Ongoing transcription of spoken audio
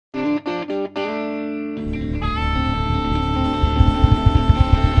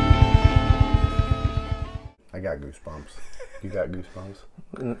got goosebumps. You got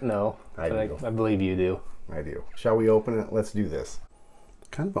goosebumps? No, I do. I believe you do. I do. Shall we open it? Let's do this.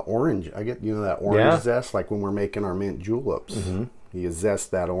 Kind of an orange. I get, you know, that orange zest, like when we're making our mint juleps. You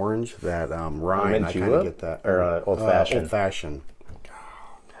zest that orange, that rind. I kind of get that. Or old fashioned. Old fashioned.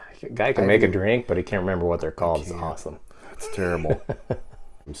 A guy can make a drink, but he can't remember what they're called. It's awesome. It's terrible.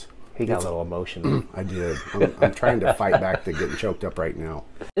 He got a little emotional. I did. I'm trying to fight back to getting choked up right now.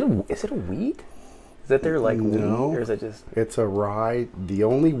 Is it a wheat? Is that their like wheat, or is it just? It's a rye. The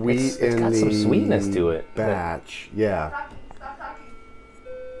only wheat it's got some sweetness to it. Batch, yeah. Stop talking.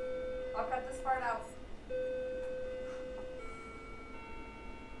 I'll cut this part out.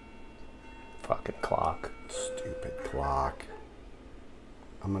 Fucking clock. Stupid clock.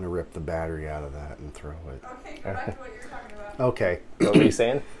 I'm gonna rip the battery out of that and throw it. Okay, go back to what you were talking about. Okay. What were you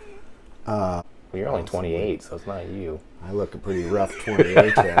saying? Well, you're only 28, so it's not you. I look a pretty rough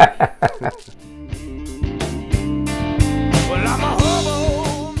 28 then.